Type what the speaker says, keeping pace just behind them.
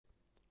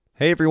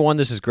Hey everyone,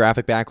 this is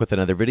Graphic back with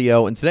another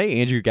video, and today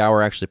Andrew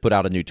Gower actually put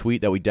out a new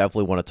tweet that we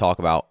definitely want to talk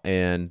about,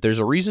 and there's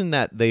a reason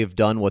that they've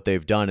done what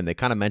they've done, and they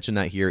kind of mentioned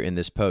that here in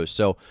this post.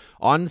 So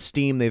on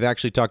Steam, they've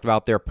actually talked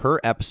about their per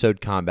episode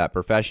combat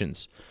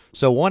professions.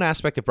 So one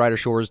aspect of Brighter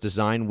Shore's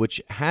design,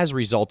 which has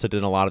resulted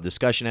in a lot of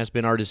discussion, has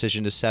been our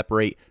decision to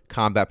separate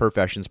combat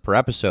professions per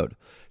episode.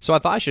 So I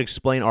thought I should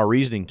explain our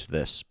reasoning to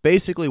this.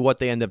 Basically, what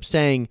they end up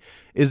saying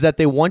is that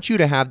they want you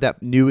to have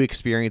that new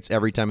experience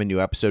every time a new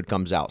episode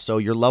comes out. So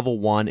you're level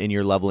 1 and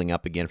you're leveling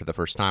up again for the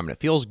first time, and it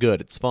feels good.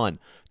 It's fun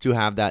to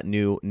have that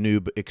new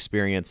noob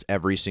experience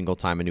every single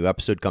time a new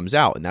episode comes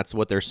out, and that's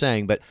what they're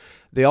saying. But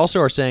they also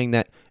are saying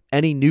that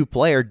any new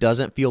player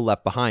doesn't feel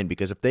left behind,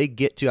 because if they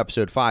get to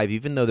episode 5,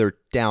 even though they're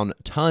down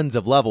tons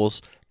of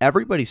levels,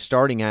 everybody's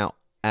starting out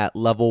at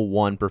level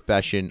 1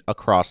 profession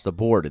across the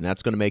board, and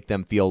that's going to make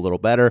them feel a little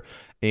better,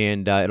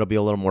 and it'll be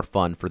a little more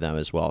fun for them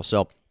as well.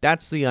 So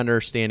that's the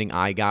understanding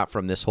I got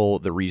from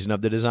the reason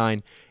of the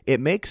design. It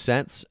makes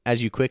sense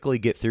as you quickly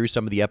get through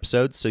some of the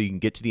episodes, so you can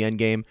get to the end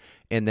game,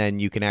 and then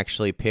you can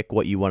actually pick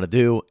what you want to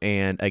do.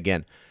 And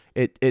again,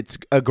 it's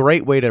a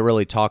great way to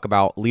really talk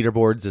about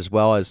leaderboards, as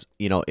well as,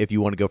 you know, if you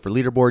want to go for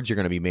leaderboards, you're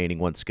going to be maining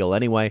one skill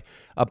anyway.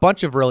 A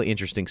bunch of really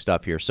interesting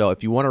stuff here. So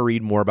if you want to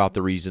read more about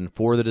the reason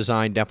for the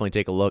design, definitely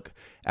take a look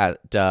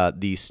at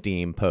the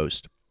Steam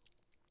post.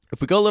 If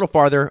we go a little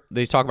farther,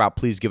 they talk about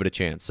please give it a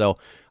chance. So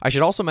I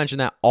should also mention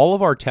that all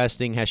of our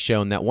testing has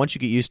shown that once you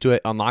get used to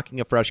it,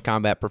 unlocking a fresh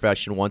combat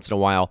profession once in a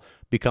while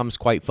becomes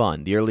quite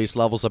fun. The earliest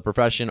levels of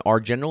profession are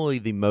generally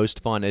the most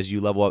fun as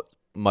you level up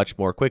much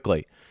more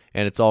quickly,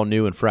 and it's all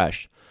new and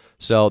fresh.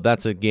 So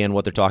that's, again,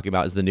 what they're talking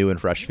about, is the new and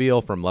fresh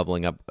feel from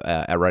leveling up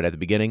right at the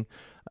beginning.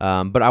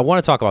 But I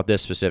want to talk about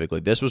this specifically.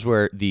 This was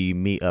where the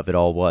meat of it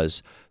all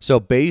was. So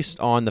based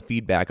on the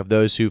feedback of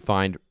those who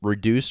find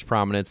reduced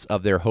prominence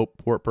of their Hope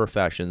Port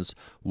professions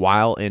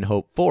while in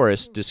Hope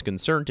Forest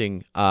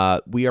disconcerting,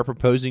 we are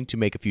proposing to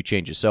make a few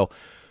changes. So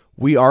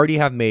we already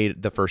have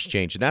made the first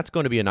change, and that's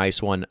going to be a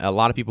nice one. A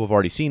lot of people have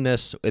already seen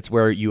this. It's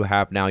where you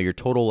have now your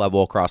total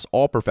level across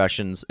all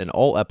professions and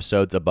all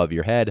episodes above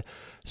your head.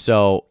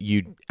 So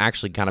you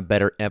actually kind of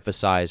better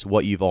emphasize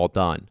what you've all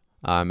done.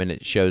 And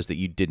it shows that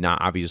you did not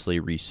obviously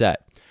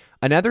reset.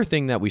 Another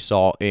thing that we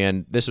saw,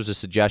 and this was a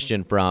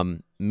suggestion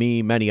from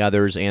me, many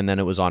others, and then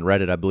it was on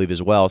Reddit, I believe,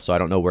 as well, so I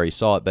don't know where you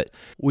saw it, but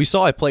we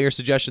saw a player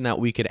suggestion that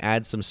we could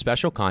add some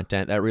special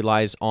content that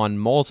relies on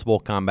multiple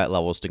combat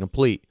levels to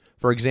complete.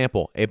 For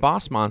example, a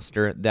boss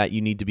monster that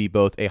you need to be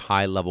both a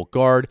high-level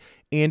guard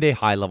and a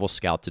high-level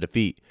scout to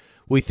defeat.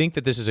 We think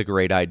that this is a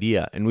great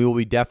idea, and we will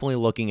be definitely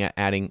looking at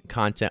adding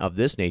content of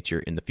this nature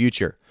in the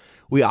future.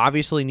 We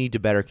obviously need to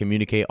better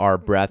communicate our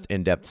breadth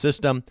and depth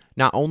system.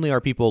 Not only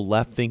are people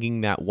left thinking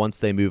that once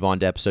they move on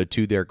to episode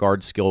 2, their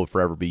guard skill will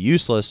forever be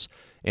useless,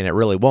 and it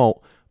really won't,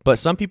 but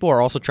some people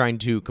are also trying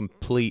to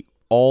complete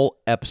all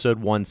episode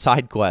 1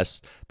 side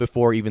quests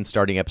before even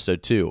starting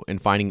episode 2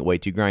 and finding it way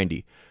too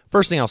grindy.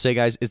 First thing I'll say,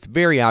 guys, it's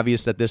very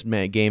obvious that this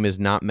game is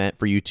not meant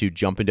for you to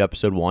jump into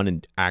episode 1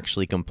 and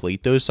actually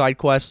complete those side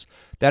quests.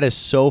 That is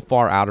so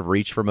far out of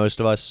reach for most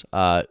of us,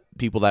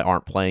 people that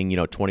aren't playing,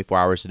 24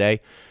 hours a day.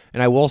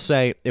 And I will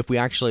say, if we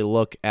actually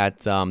look at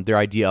their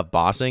idea of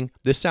bossing,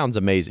 this sounds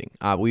amazing.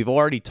 We've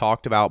already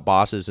talked about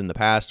bosses in the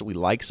past. We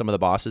like some of the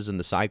bosses in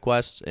the side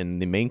quests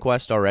and the main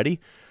quest already.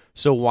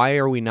 So why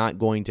are we not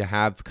going to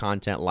have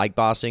content like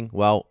bossing?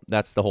 Well,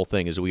 that's the whole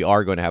thing, is we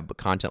are going to have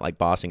content like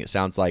bossing, it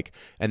sounds like,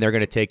 and they're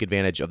going to take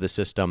advantage of the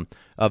system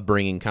of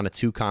bringing kind of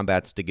 2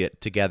 combats to get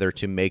together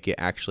to make it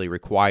actually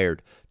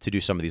required to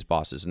do some of these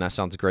bosses, and that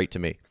sounds great to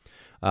me.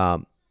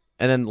 And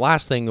then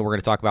last thing that we're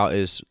going to talk about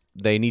is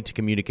they need to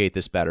communicate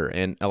this better,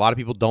 and a lot of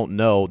people don't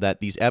know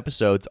that these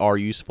episodes are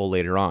useful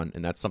later on,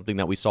 and that's something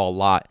that we saw a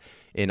lot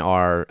in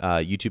our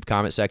YouTube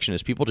comment section,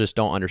 is people just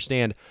don't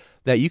understand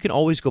that you can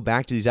always go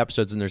back to these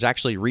episodes, and there's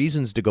actually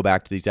reasons to go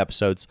back to these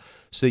episodes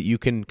so that you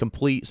can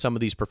complete some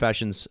of these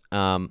professions,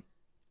 and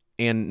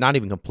not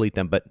even complete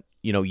them, but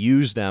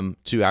use them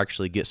to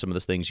actually get some of the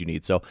things you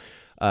need. So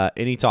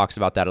and he talks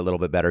about that a little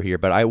bit better here,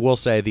 but I will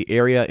say the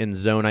area and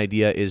zone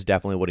idea is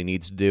definitely what he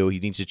needs to do. He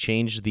needs to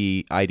change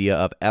the idea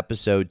of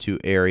episode to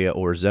area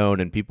or zone,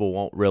 and people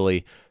won't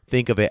really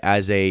think of it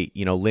as a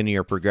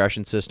linear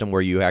progression system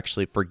where you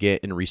actually forget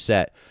and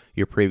reset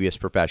your previous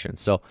profession.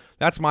 So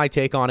that's my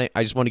take on it.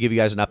 I just want to give you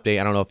guys an update.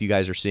 I don't know if you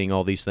guys are seeing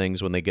all these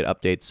things when they get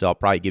updates, so I'll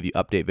probably give you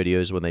update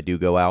videos when they do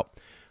go out.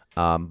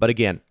 But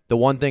again, the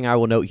one thing I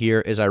will note here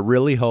is I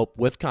really hope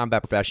with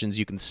combat professions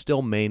you can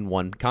still main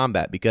one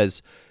combat,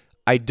 because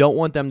I don't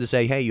want them to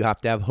say, hey, you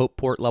have to have Hope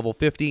Port level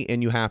 50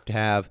 and you have to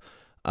have,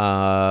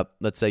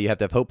 let's say you have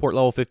to have Hope Port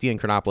level 50 and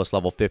Chronopolis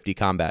level 50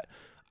 combat.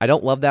 I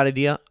don't love that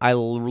idea. I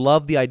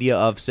love the idea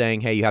of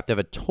saying, hey, you have to have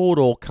a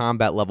total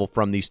combat level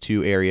from these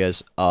 2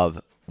 areas of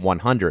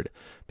 100,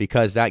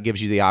 because that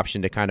gives you the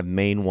option to kind of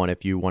main one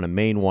if you want to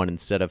main one,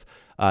 instead of,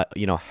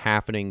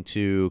 happening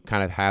to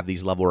kind of have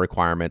these level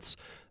requirements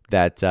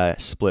that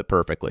split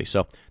perfectly.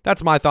 So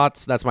that's my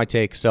thoughts. That's my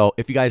take. So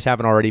if you guys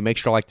haven't already, make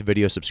sure to like the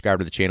video, subscribe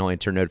to the channel,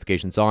 and turn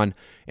notifications on,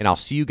 and I'll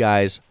see you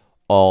guys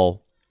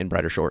all in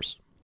Brighter Shores.